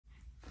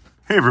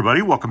Hey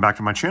everybody, welcome back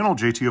to my channel,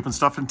 JT Open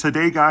Stuff. And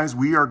today, guys,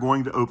 we are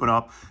going to open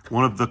up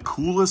one of the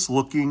coolest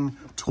looking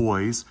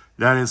toys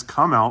that has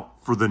come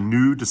out for the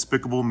new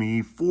Despicable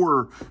Me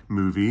 4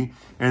 movie.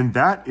 And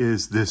that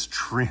is this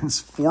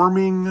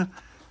transforming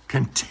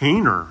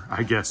container,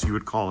 I guess you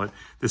would call it.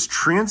 This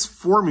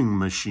transforming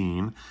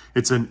machine.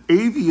 It's an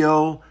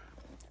AVL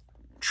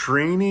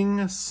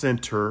training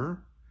center.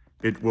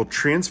 It will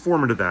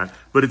transform into that,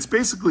 but it's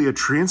basically a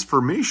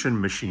transformation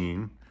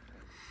machine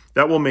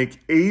that will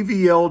make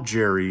AVL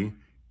Jerry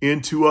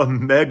into a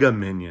Mega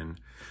Minion.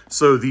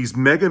 So these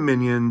Mega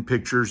Minion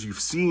pictures you've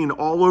seen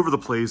all over the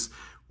place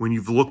when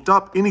you've looked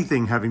up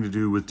anything having to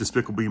do with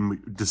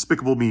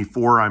Despicable Me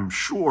 4, I'm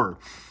sure.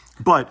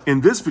 But in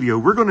this video,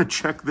 we're going to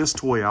check this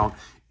toy out.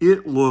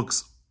 It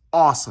looks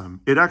awesome.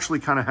 It actually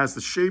kind of has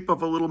the shape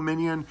of a little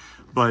minion,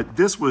 but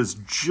this was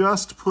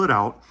just put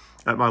out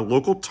at my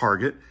local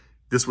Target.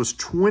 This was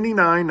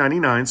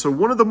 $29.99, so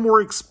one of the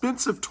more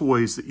expensive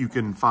toys that you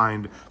can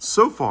find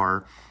so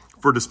far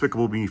for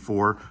Despicable Me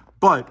 4,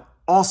 but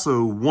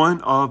also one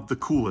of the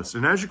coolest.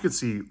 And as you can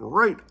see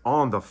right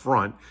on the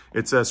front,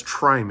 it says,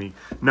 "Try me."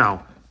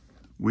 Now,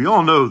 we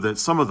all know that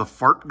some of the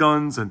fart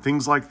guns and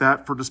things like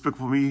that for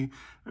Despicable Me,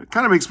 it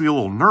kind of makes me a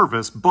little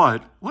nervous,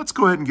 but let's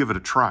go ahead and give it a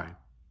try.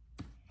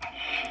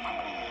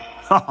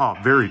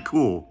 Haha, very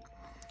cool.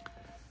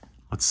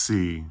 Let's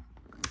see.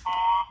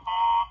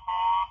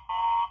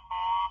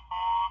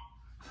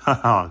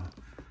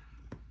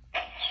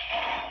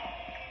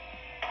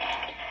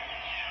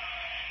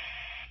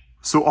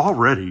 So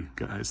already,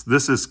 guys,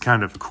 this is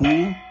kind of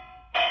cool.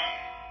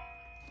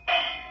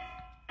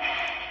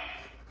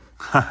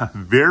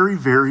 Very,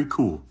 very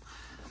cool.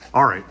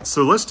 All right,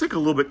 so let's take a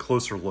little bit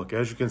closer look.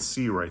 As you can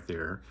see right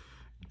there,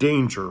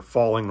 danger,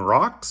 falling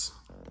rocks,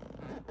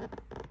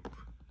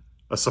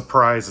 a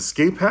surprise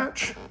escape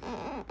hatch,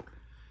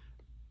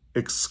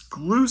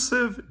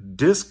 exclusive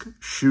disc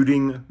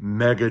shooting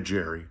Mega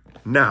Jerry.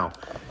 Now,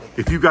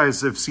 if you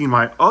guys have seen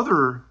my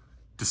other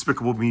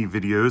Despicable Me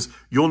videos,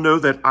 you'll know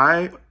that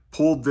I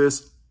pulled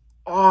this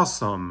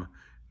awesome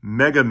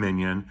Mega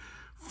Minion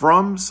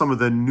from some of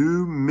the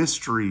new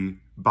mystery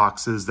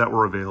boxes that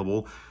were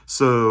available.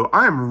 So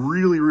I am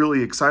really,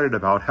 really excited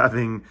about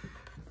having,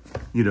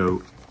 you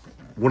know,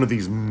 one of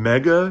these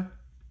Mega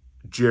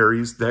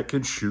Jerrys that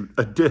can shoot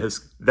a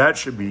disc. That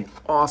should be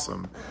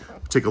awesome.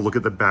 Take a look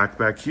at the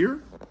back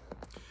here.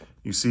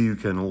 You see you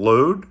can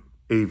load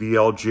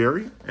AVL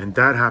Jerry, and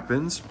that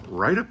happens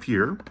right up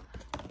here.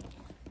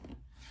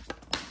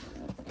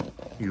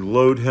 You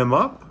load him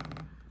up,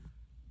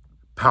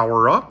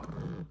 power up,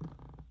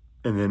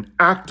 and then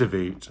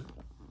activate.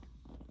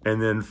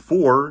 And then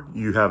 4,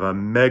 you have a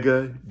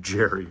Mega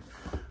Jerry.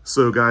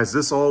 So guys,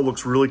 this all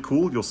looks really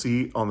cool. You'll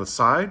see on the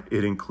side,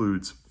 it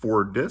includes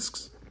 4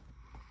 discs,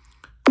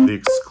 the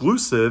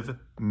exclusive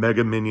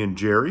Mega Minion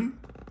Jerry,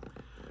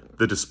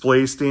 the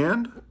display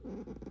stand,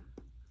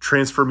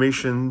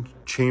 transformation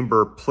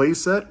chamber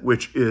playset,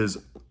 which is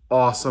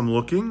awesome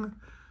looking,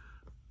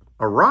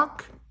 a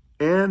rock,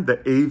 and the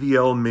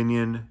AVL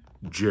Minion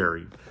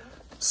Jerry.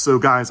 So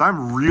guys,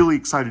 I'm really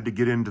excited to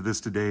get into this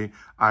today.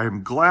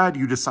 I'm glad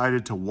you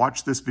decided to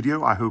watch this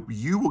video. I hope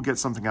you will get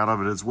something out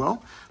of it as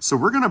well. So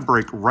we're gonna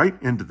break right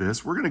into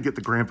this. We're gonna get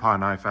the grandpa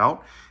knife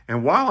out.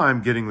 And while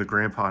I'm getting the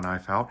grandpa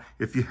knife out,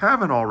 if you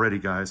haven't already,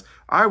 guys,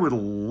 I would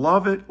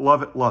love it,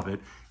 love it, love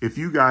it if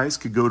you guys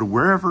could go to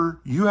wherever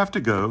you have to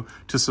go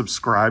to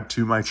subscribe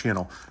to my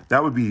channel.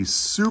 That would be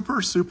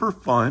super, super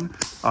fun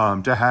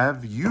to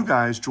have you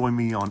guys join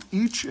me on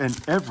each and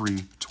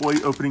every toy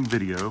opening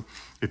video.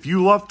 If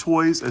you love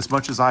toys as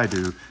much as I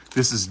do,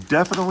 this is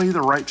definitely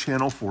the right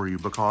channel for you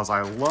because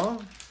I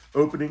love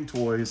opening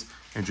toys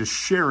and just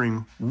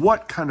sharing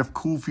what kind of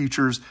cool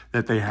features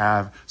that they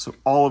have so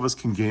all of us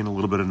can gain a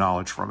little bit of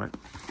knowledge from it.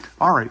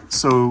 All right,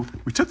 so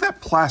we took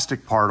that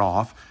plastic part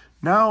off.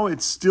 Now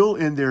it's still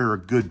in there a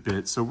good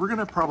bit, so we're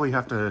gonna probably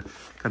have to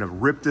kind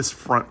of rip this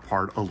front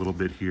part a little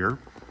bit here.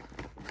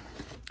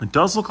 It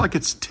does look like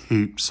it's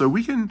taped, so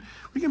we can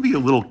be a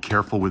little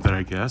careful with it,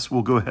 I guess.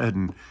 We'll go ahead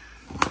and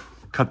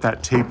cut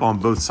that tape on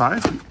both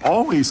sides. We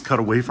always cut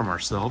away from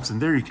ourselves,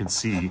 and there you can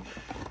see.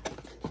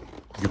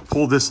 You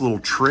pull this little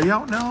tray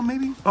out now,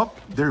 maybe? Oh,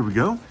 there we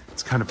go.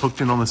 It's kind of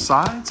hooked in on the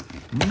sides.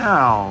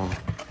 Now,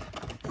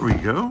 there we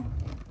go.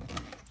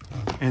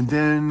 And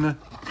then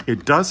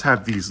it does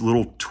have these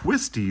little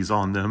twisties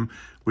on them,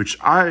 which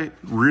I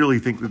really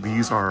think that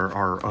these are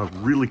a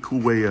really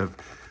cool way of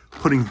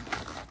putting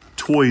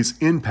toys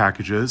in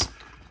packages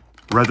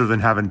rather than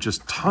having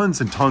just tons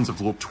and tons of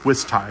little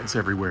twist ties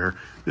everywhere.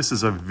 This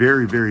is a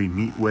very, very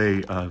neat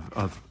way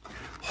of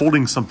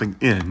holding something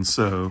in.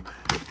 So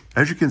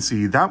as you can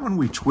see, that one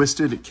we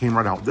twisted, it came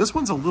right out. This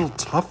one's a little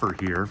tougher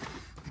here,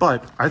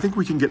 but I think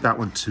we can get that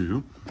one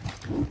too.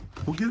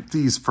 We'll get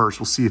these first,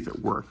 we'll see if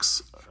it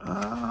works.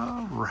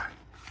 All right.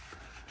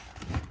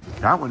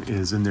 That one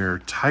is in there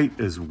tight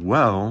as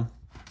well.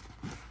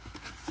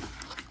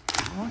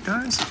 All right,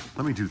 guys,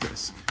 let me do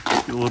this.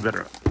 Get a little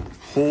better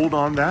hold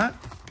on that.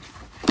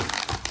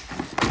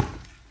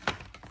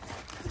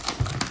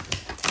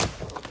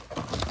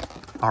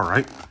 All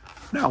right,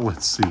 now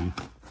let's see.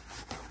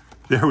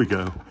 There we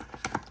go.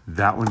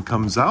 That one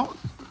comes out.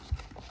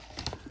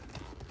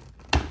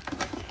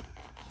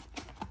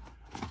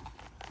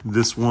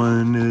 This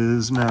one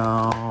is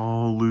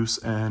now loose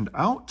and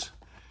out.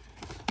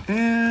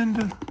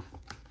 And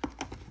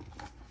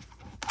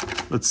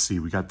let's see,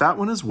 we got that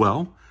one as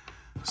well.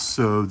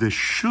 So this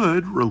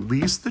should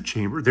release the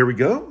chamber. There we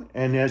go.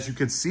 And as you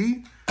can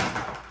see,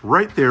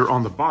 right there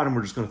on the bottom,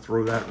 we're just going to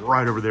throw that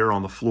right over there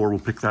on the floor. We'll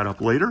pick that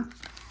up later.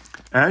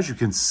 As you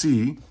can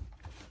see,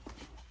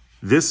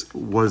 this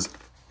was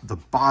the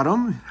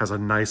bottom, has a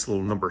nice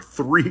little number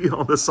 3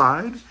 on the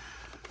side.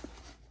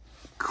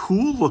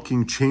 Cool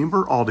looking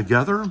chamber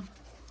altogether.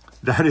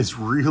 That is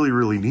really,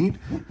 really neat.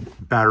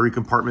 Battery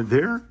compartment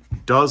there.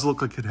 Does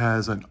look like it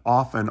has an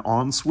off and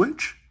on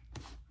switch.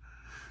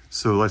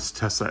 So let's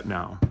test that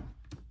now.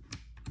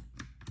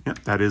 Yep,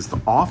 that is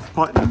the off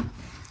button.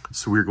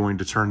 So we're going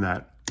to turn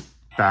that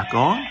back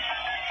on.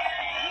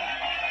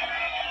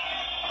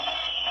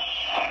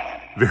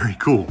 Very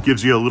cool.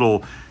 Gives you a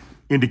little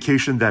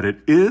indication that it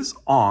is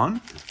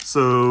on.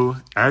 So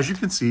as you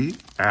can see,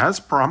 as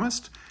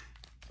promised,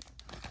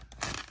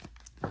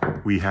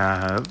 we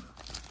have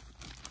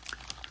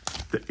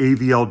the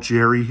AVL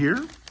Jerry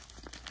here,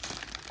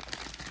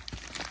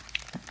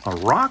 a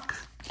rock,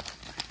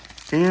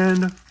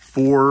 and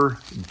 4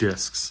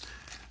 discs.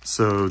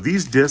 So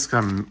these discs,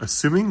 I'm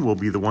assuming, will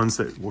be the ones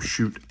that will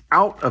shoot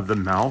out of the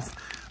mouth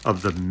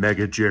of the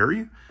Mega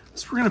Jerry.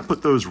 So we're gonna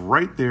put those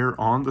right there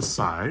on the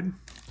side.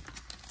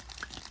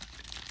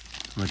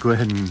 I'm gonna go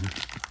ahead and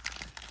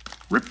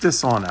rip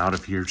this on out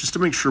of here just to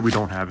make sure we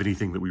don't have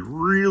anything that we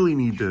really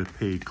need to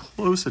pay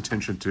close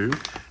attention to.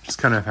 Just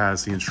kind of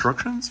has the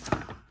instructions.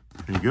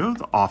 There you go,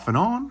 the off and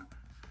on.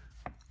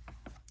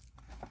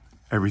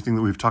 Everything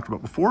that we've talked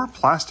about before,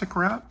 plastic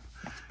wrap,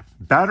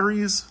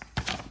 batteries,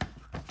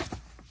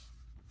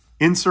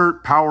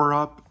 insert, power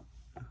up,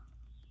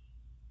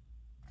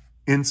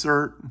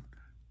 insert,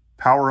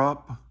 power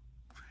up,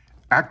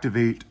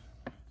 activate,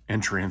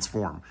 and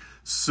transform.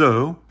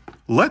 So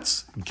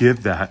let's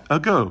give that a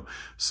go.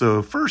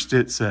 So first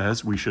it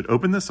says we should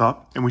open this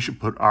up and we should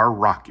put our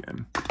rock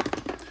in.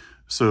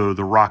 So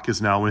the rock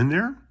is now in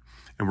there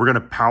and we're gonna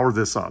power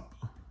this up.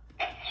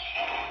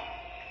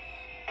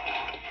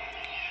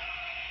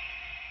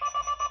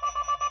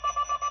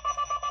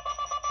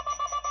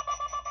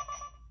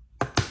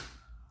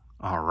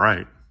 All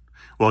right.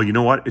 Well, you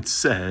know what? It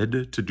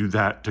said to do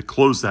that, to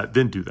close that,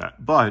 then do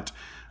that. But,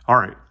 all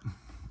right.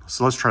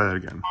 So let's try that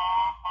again.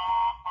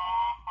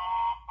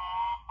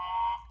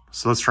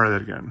 So let's try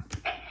that again.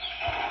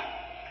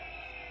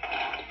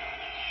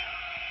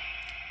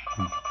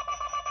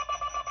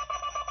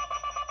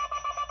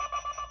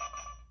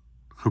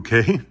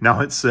 Okay, now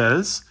it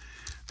says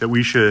that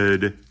we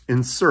should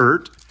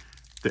insert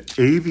the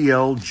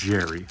AVL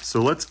Jerry.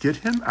 So let's get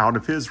him out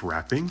of his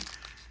wrapping.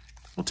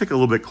 We'll take a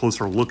little bit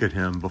closer look at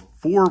him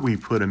before we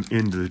put him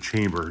into the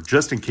chamber,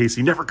 just in case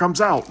he never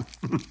comes out.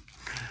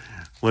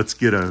 Let's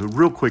get a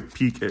real quick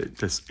peek at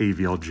this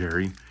AVL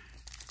Jerry.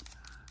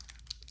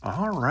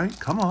 All right,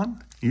 come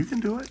on, you can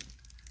do it.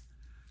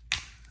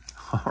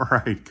 All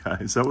right,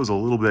 guys, that was a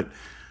little bit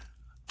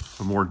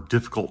a more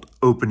difficult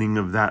opening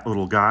of that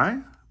little guy,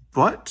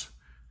 but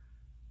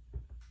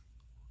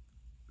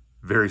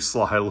very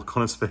sly look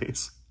on his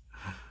face.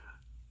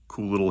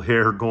 Cool little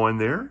hair going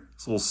there,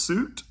 his little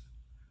suit.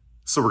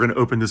 So we're gonna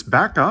open this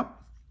back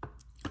up.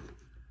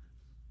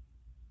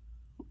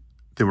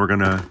 Then we're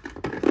gonna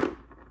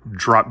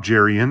drop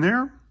Jerry in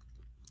there,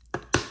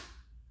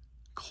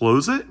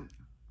 close it,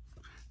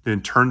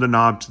 then turn the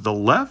knob to the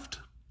left.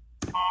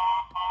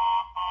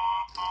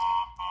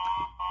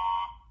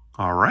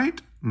 All right,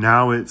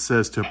 now it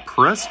says to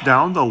press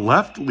down the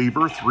left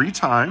lever 3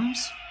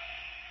 times.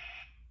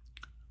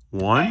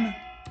 1,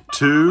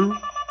 2,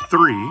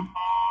 3.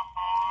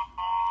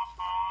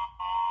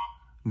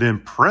 Then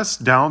press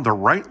down the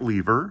right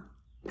lever.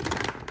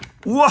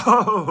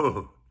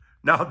 Whoa!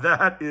 Now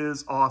that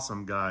is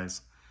awesome,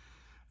 guys.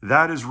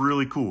 That is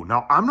really cool.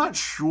 Now, I'm not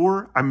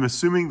sure. I'm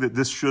assuming that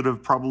this should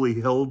have probably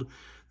held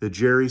the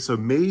Jerry. So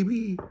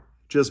maybe,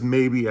 just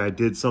maybe, I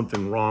did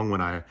something wrong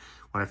when I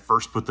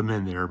first put them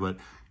in there. But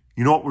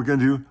you know what we're going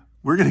to do?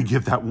 We're going to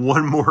give that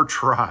one more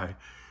try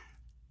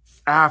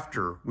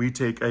after we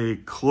take a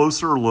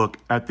closer look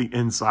at the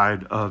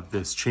inside of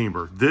this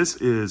chamber. This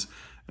is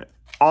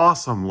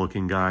awesome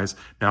looking, guys.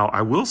 Now,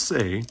 I will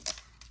say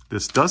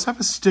this does have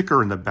a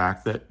sticker in the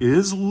back that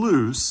is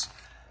loose.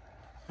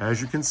 As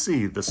you can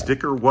see, the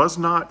sticker was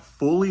not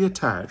fully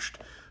attached.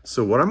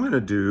 So what I'm going to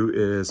do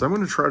is I'm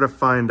going to try to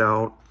find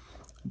out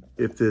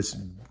if this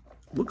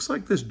looks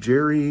like this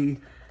Jerry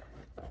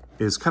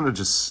is kind of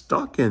just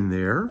stuck in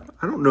there.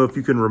 I don't know if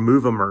you can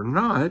remove them or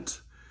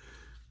not.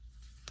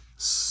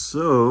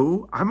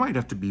 So I might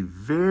have to be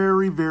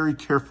very, very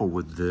careful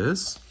with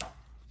this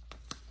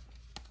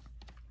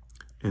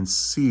and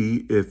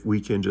see if we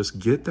can just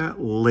get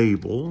that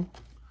label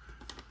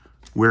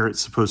where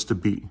it's supposed to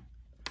be.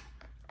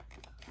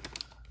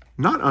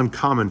 Not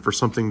uncommon for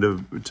something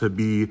to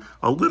be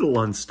a little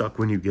unstuck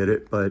when you get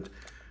it, but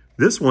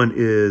This one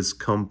is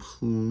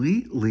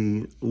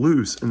completely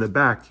loose in the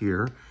back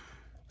here.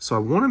 So I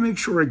want to make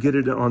sure I get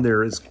it on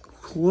there as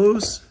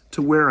close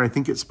to where I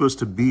think it's supposed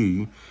to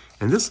be.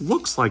 And this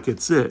looks like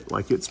it's it.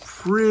 Like it's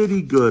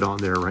pretty good on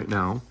there right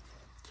now.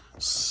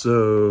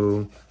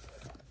 So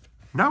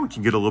now we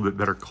can get a little bit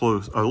better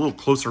a little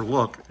closer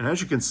look. And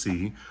as you can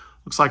see,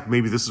 looks like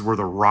maybe this is where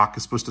the rock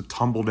is supposed to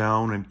tumble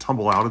down and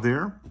tumble out of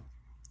there.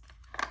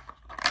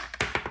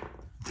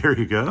 There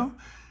you go.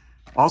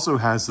 Also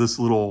has this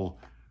little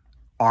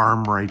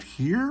arm right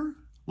here.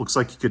 Looks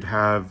like you could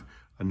have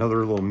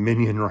another little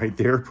minion right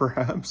there,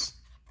 perhaps.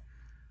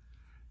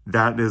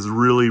 That is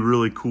really,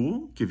 really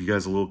cool. Give you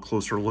guys a little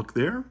closer look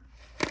there.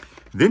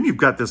 Then you've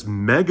got this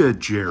Mega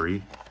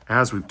Jerry,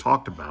 as we've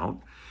talked about.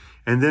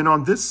 And then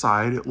on this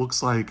side, it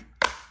looks like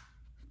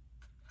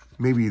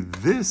maybe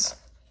this.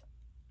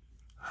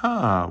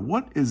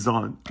 What is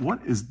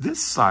this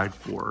side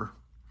for?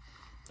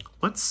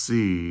 Let's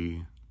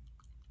see.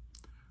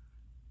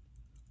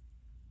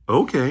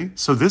 Okay,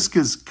 so this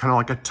is kind of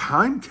like a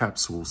time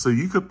capsule. So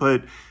you could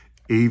put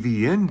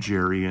AVN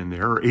Jerry in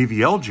there, or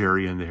AVL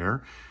Jerry in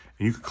there,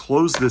 and you could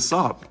close this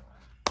up.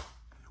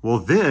 Well,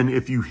 then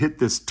if you hit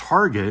this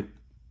target,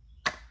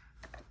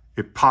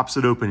 it pops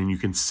it open and you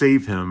can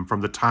save him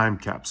from the time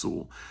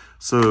capsule.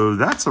 So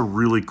that's a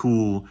really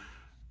cool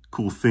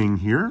thing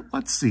here.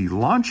 Let's see,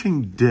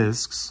 launching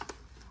discs.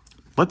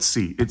 Let's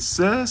see, it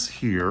says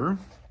here,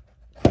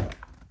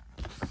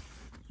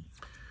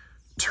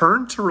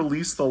 turn to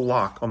release the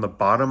lock on the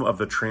bottom of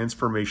the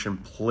transformation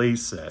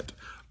playset.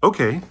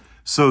 Okay,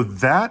 so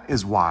that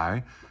is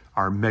why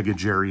our Mega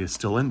Jerry is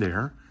still in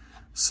there.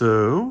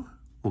 So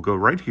we'll go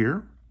right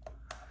here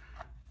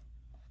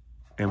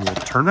and we'll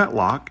turn that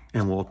lock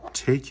and we'll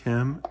take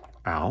him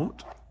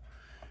out.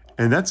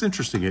 And that's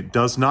interesting. It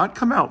does not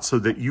come out so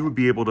that you would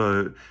be able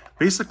to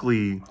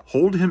basically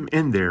hold him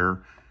in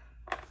there.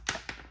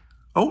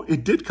 Oh,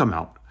 it did come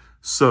out.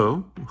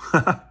 So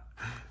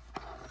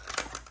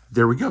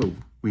there we go.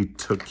 We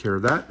took care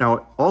of that.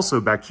 Now,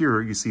 also back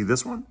here, you see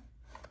this one?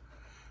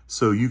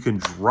 So you can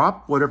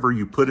drop whatever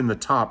you put in the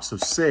top. So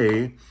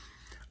say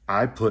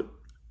I put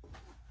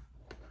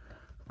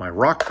my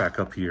rock back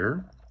up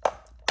here.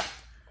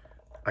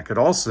 I could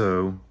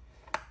also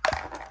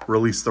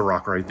release the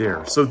rock right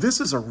there. So this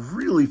is a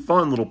really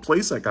fun little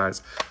playset,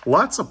 guys.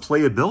 Lots of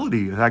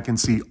playability that I can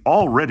see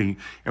already.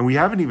 And we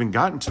haven't even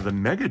gotten to the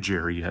Mega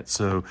Jerry yet.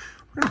 So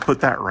we're gonna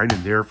put that right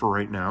in there for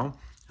right now.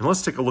 And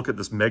let's take a look at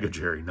this Mega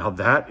Jerry. Now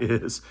that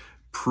is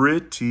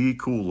pretty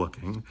cool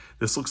looking.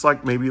 This looks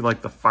like maybe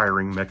like the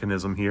firing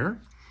mechanism here.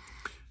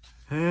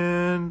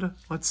 And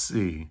let's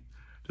see,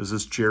 does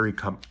this Jerry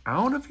come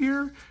out of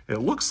here? It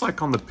looks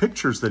like on the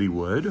pictures that he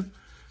would.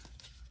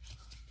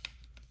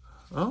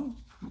 Oh,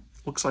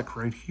 looks like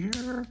right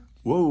here.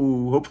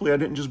 Whoa, hopefully I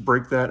didn't just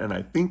break that, and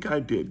I think I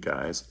did,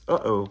 guys.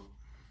 Uh-oh.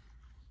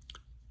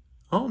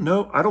 Oh,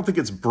 no, I don't think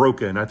it's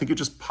broken. I think it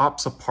just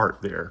pops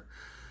apart there.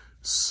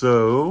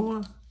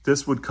 So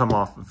this would come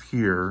off of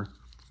here.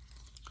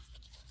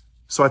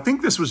 So I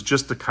think this was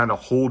just to kind of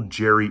hold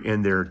Jerry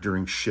in there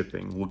during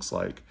shipping, looks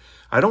like.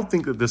 I don't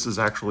think that this is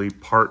actually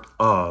part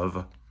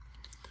of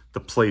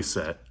the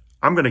playset.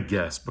 I'm gonna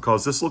guess,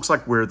 because this looks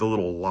like where the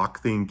little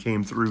lock thing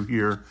came through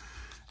here.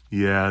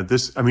 Yeah,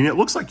 this, I mean, it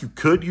looks like you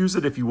could use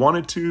it if you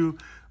wanted to,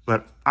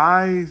 but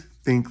I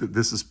think that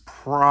this is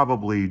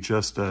probably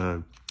just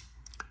a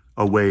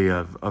way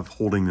of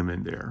holding them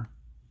in there.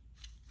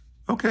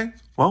 Okay,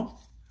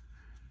 well,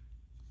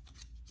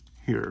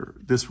 here,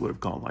 this would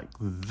have gone like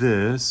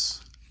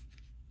this.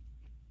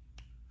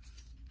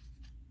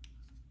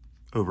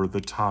 Over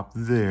the top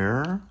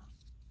there,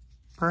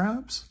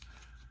 perhaps.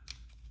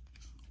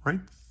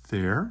 Right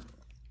there.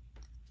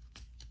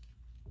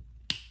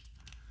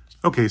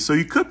 Okay, so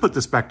you could put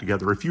this back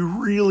together. If you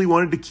really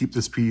wanted to keep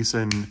this piece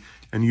and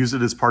use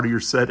it as part of your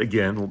set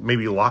again,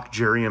 maybe lock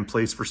Jerry in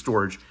place for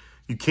storage,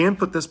 you can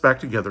put this back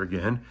together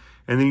again,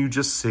 and then you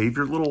just save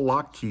your little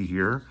lock key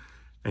here,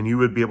 and you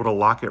would be able to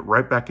lock it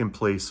right back in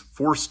place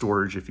for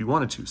storage if you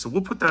wanted to. So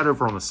we'll put that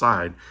over on the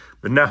side.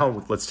 But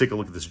now let's take a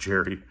look at this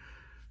Jerry.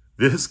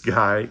 This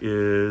guy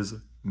is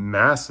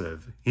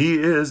massive. He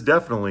is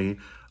definitely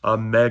a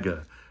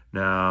mega.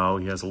 Now,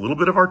 he has a little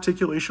bit of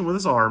articulation with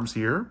his arms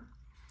here,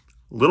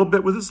 a little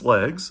bit with his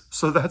legs,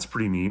 so that's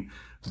pretty neat.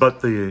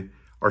 But the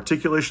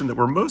articulation that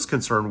we're most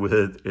concerned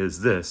with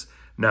is this.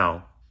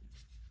 Now,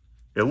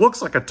 it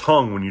looks like a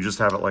tongue when you just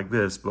have it like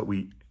this, but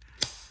we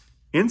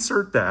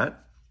insert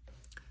that,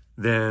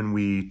 then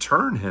we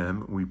turn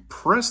him, we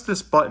press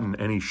this button,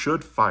 and he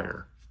should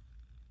fire.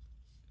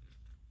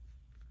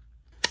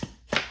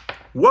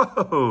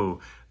 Whoa,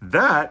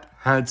 that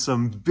had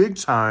some big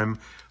time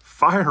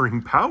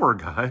firing power,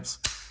 guys.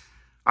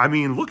 I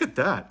mean, look at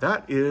that.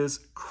 That is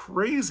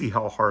crazy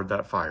how hard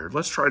that fired.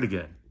 Let's try it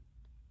again.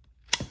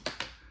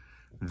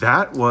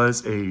 That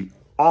was a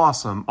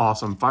awesome,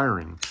 awesome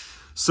firing.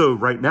 So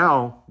right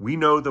now, we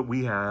know that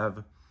we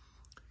have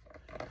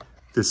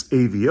this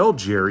AVL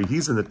Jerry.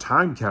 He's in the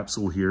time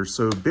capsule here.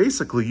 So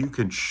basically, you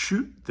can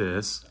shoot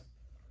this.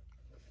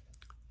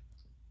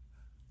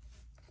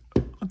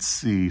 let's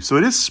see. So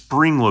it is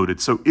spring loaded.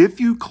 So if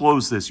you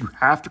close this, you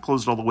have to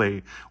close it all the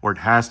way or it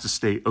has to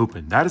stay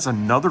open. That is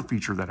another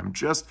feature that I'm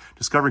just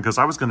discovering because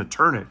I was going to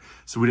turn it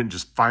so we didn't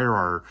just fire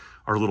our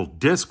little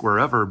disc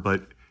wherever.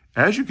 But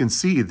as you can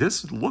see,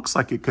 this looks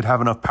like it could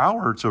have enough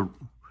power to...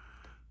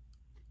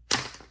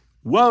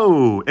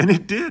 Whoa, and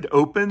it did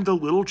open the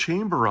little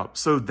chamber up.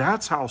 So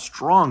that's how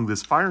strong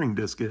this firing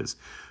disc is.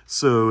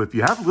 So if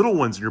you have little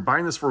ones and you're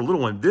buying this for a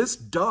little one, this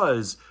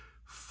does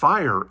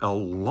fire a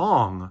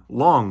long,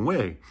 long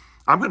way.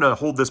 I'm going to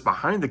hold this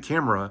behind the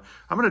camera.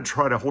 I'm going to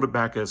try to hold it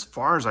back as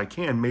far as I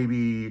can.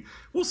 Maybe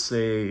we'll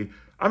say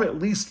I'm at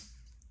least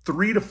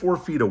 3 to 4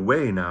 feet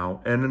away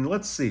now. And then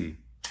let's see.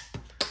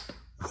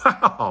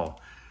 Wow,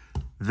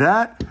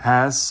 that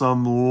has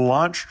some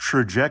launch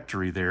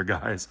trajectory there,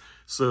 guys.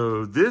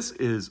 So this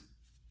is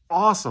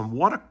awesome.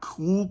 What a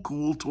cool,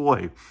 cool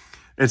toy.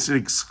 It's an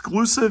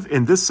exclusive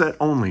in this set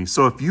only.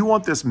 So if you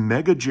want this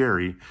Mega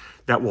Jerry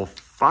that will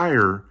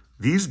fire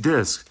these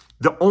discs,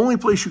 the only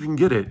place you can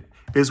get it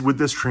is with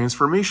this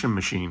transformation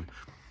machine.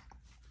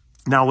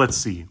 Now let's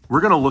see. We're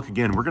going to look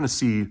again. We're going to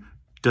see,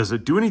 does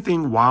it do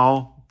anything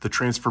while the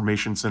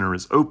transformation center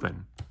is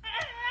open?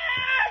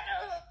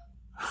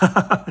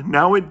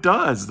 Now it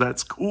does.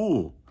 That's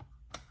cool.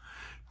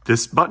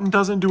 This button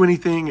doesn't do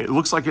anything. It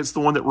looks like it's the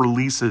one that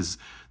releases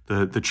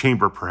the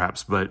chamber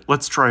perhaps, but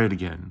let's try it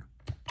again.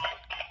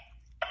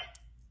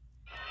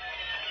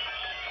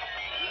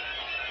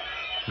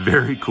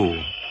 Very cool.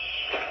 You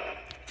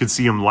can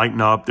see him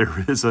lighten up.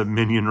 There is a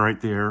minion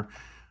right there.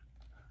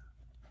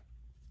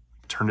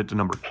 Turn it to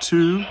number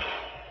 2.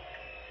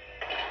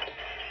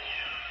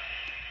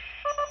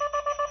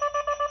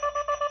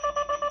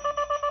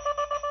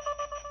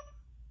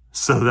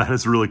 So that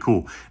is really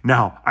cool.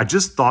 Now, I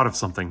just thought of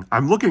something.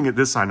 I'm looking at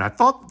this side, and I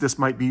thought this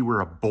might be where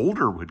a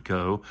boulder would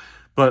go.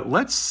 But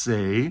let's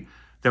say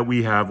that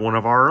we have one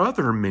of our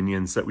other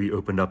minions that we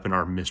opened up in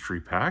our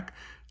mystery pack.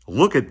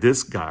 Look at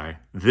this guy.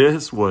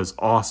 This was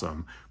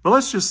awesome. But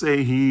let's just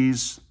say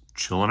he's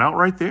chilling out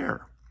right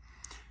there.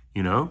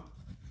 You know,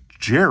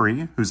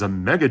 Jerry, who's a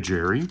Mega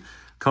Jerry,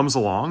 comes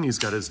along. He's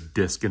got his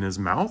disc in his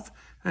mouth,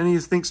 and he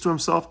thinks to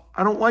himself,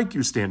 I don't like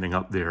you standing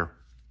up there.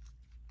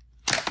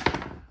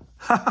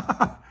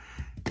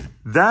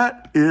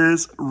 That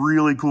is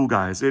really cool,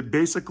 guys. It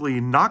basically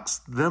knocks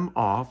them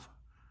off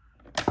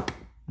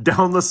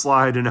down the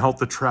slide and out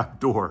the trap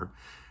door.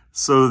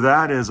 So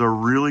that is a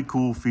really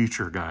cool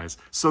feature, guys.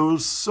 So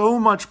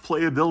much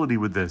playability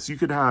with this. You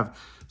could have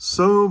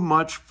so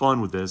much fun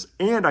with this.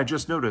 And I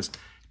just noticed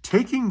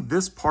taking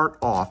this part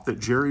off that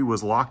Jerry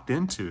was locked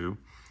into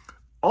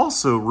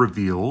also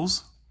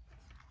reveals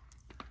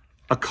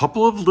a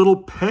couple of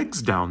little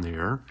pegs down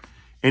there.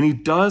 And he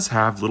does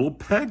have little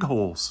peg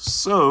holes.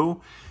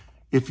 So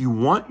if you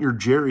want your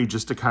Jerry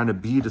just to kind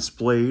of be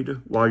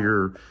displayed while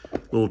your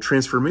little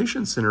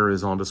transformation center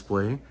is on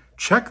display,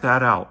 check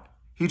that out.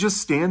 He just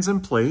stands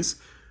in place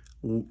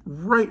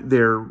right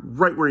there,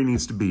 right where he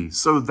needs to be.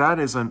 So that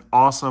is an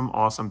awesome,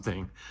 awesome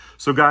thing.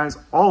 So guys,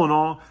 all in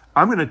all,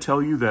 I'm going to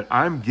tell you that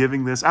I'm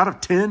giving this, out of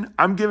 10,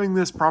 I'm giving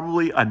this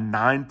probably a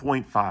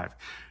 9.5.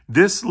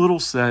 This little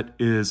set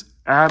is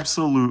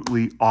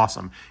absolutely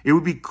awesome. It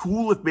would be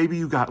cool if maybe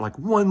you got like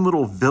one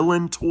little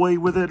villain toy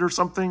with it or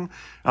something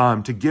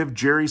to give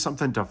Jerry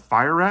something to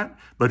fire at.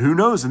 But who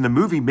knows, in the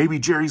movie, maybe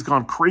Jerry's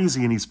gone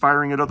crazy and he's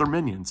firing at other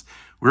minions.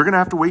 We're going to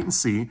have to wait and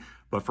see.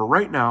 But for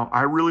right now,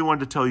 I really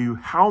wanted to tell you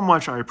how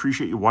much I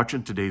appreciate you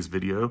watching today's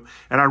video.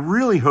 And I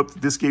really hope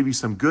that this gave you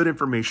some good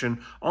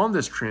information on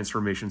this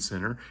transformation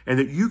center and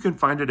that you can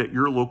find it at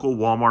your local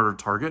Walmart or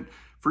Target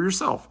for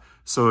yourself.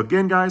 So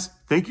again, guys,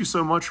 thank you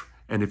so much.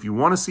 And if you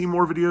want to see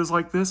more videos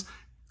like this,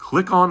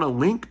 click on a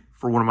link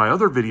for one of my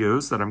other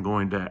videos that I'm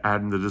going to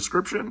add in the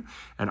description.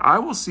 And I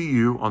will see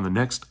you on the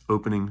next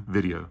opening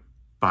video.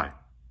 Bye.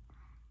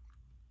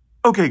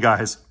 Okay,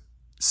 guys,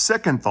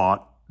 second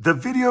thought. The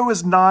video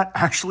is not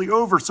actually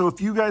over. So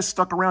if you guys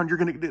stuck around, you're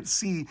going to get to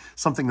see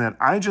something that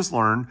I just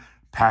learned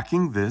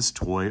packing this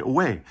toy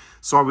away.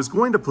 So I was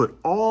going to put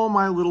all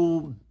my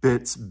little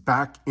bits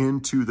back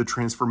into the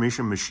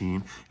transformation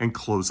machine and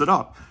close it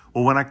up.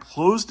 Well, when I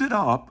closed it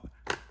up,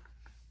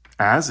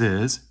 as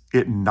is,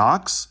 it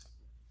knocks.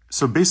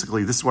 So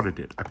basically, this is what I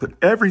did. I put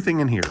everything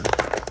in here.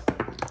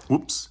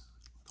 Whoops.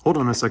 Hold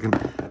on a second.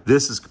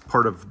 This is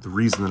part of the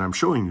reason that I'm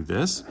showing you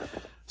this.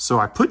 So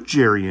I put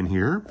Jerry in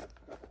here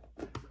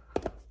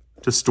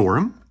to store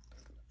him.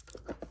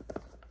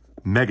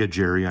 Mega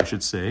Jerry, I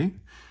should say.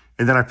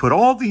 And then I put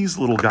all these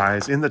little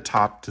guys in the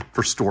top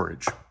for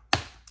storage.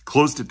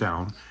 Closed it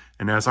down.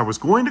 And as I was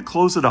going to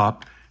close it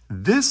up,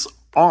 this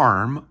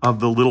arm of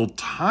the little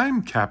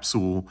time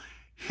capsule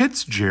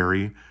hits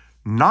Jerry,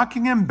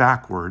 knocking him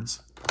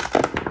backwards,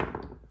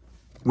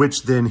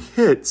 which then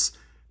hits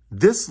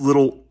this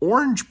little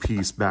orange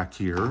piece back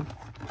here,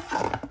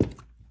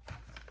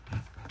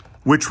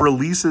 which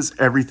releases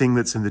everything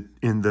that's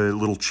in the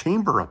little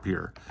chamber up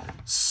here.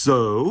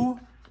 So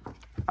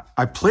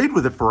I played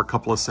with it for a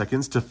couple of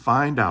seconds to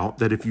find out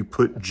that if you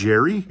put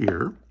Jerry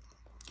here,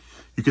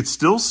 you could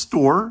still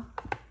store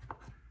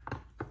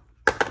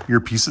your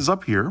pieces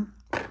up here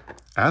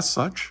as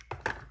such.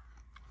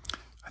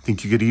 I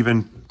think you could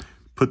even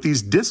put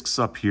these discs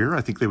up here.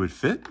 I think they would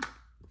fit.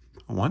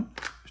 1,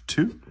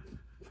 2,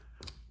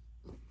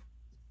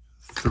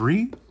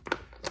 3,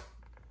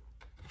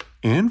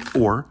 and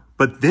 4.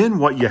 But then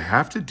what you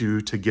have to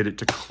do to get it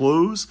to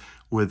close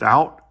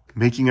without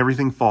making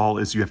everything fall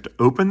is you have to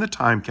open the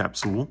time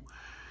capsule,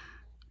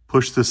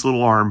 push this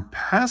little arm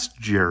past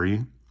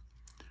Jerry,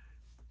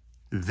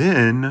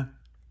 then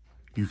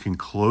you can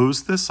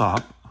close this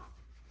up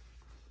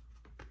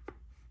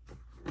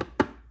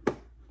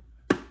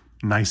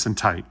nice and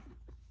tight.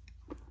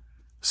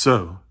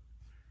 So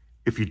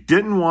if you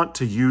didn't want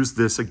to use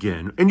this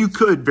again, and you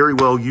could very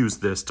well use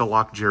this to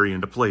lock Jerry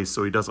into place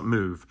so he doesn't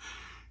move,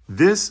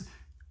 this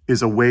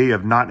is a way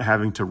of not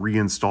having to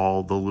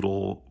reinstall the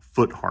little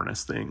foot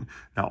harness thing.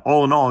 Now,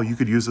 all in all, you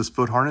could use this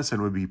foot harness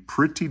and it would be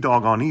pretty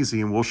doggone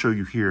easy, and we'll show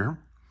you here.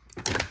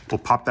 We'll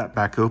pop that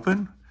back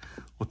open.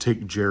 We'll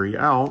take Jerry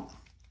out.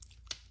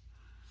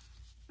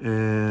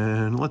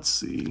 And let's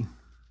see.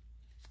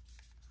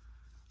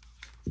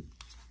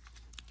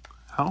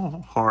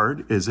 How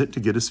hard is it to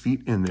get his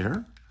feet in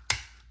there?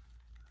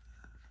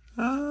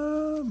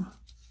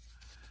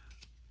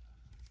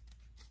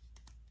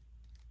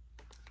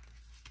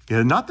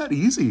 Yeah, not that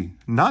easy.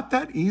 Not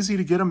that easy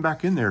to get him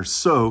back in there.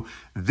 So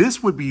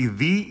this would be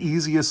the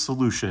easiest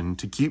solution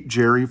to keep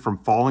Jerry from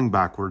falling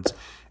backwards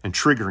and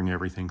triggering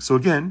everything. So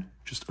again,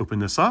 just open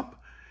this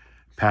up,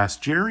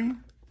 past Jerry,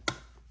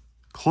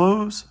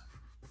 close,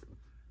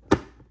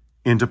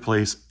 into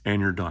place,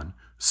 and you're done.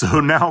 So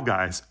now,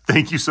 guys,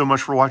 thank you so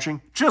much for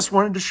watching. Just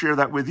wanted to share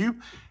that with you.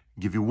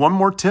 Give you one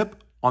more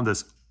tip on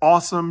this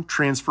awesome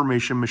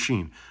transformation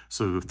machine.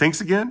 So thanks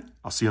again.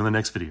 I'll see you on the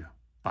next video.